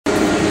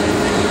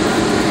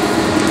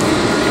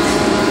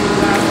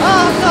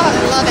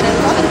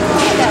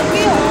love that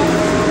wheel.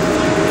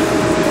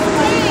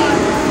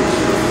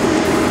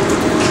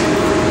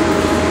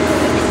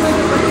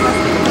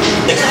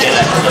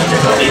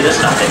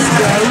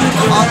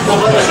 Pour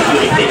votre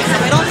sécurité,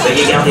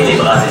 veuillez garder les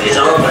bras et les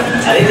jambes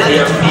à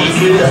l'intérieur du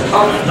véhicule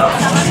en même temps.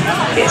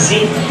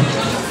 Merci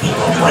et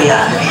bon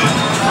voyage.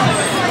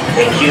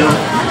 Thank you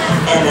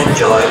and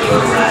enjoy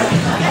your ride.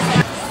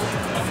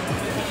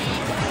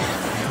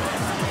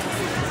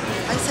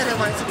 I said I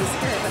wanted to be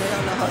scared, but I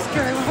don't know how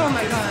scared I am. Oh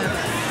my God.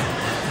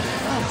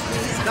 Oh,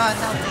 please, God,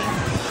 help me.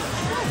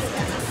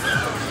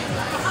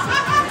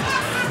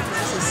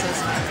 This is so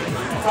scary.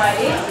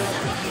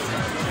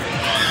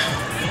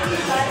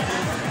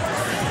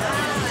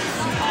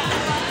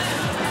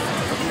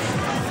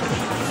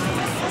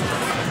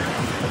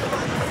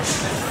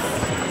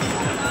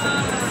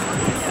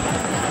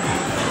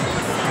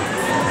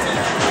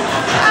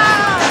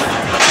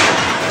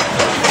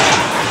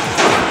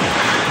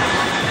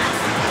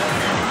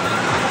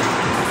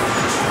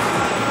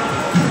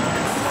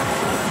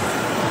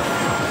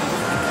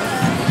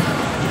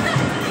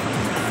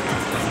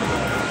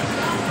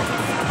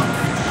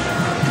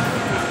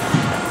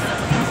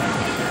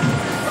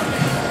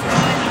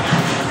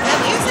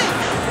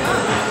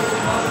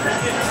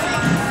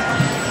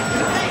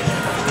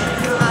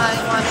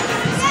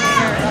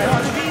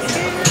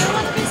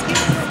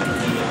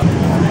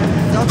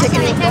 Don't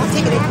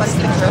take anybody's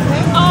picture,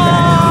 okay?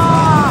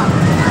 Oh!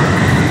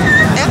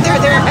 After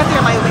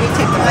they're my way,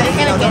 take them. But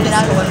don't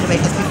just go away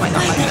because people might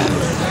not like that.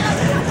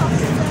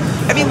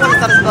 Everyone is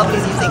not as bubbly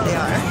as you think they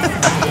are.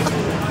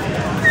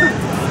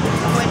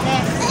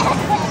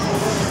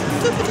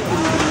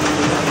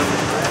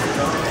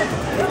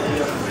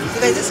 You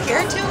guys are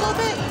scared too a little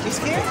bit? You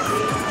scared?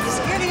 You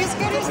scared? Are you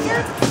scared? Are you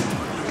scared?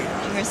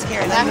 You're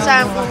scared. Next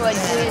time I'm going like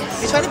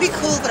this. You're trying to be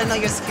cool, but I know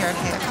you're scared.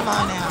 Hey, come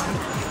on now.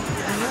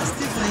 I know it's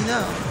different. I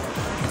know.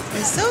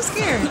 You're so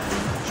scared.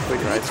 Put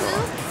your eyes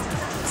on.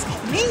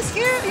 Me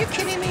scared? Are you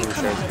kidding me?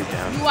 Come on.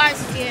 You are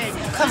scared.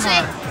 Come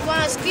on. You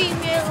want to scream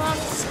me along?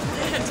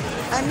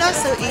 I'm not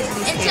so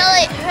easily scared. Until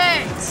it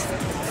hurts.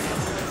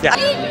 Yeah.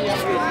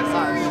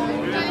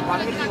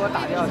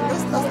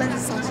 Those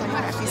lenses don't so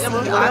much. You see,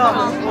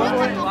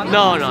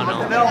 No.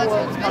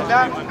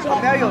 旁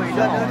边有一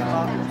个那个什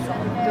么，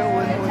对我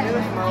那个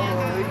什么，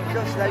我就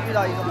实在遇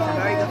到一个旁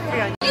边一个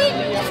非常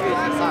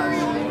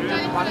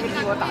把那个给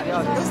我打掉。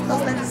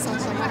those lenses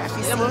don't so much.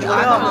 You see,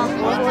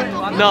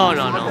 No.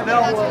 没有，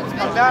我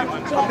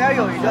旁边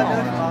有一个那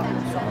个什么，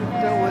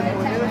对我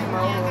那个什么，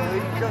我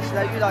就实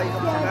在遇到一个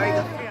旁边一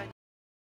个。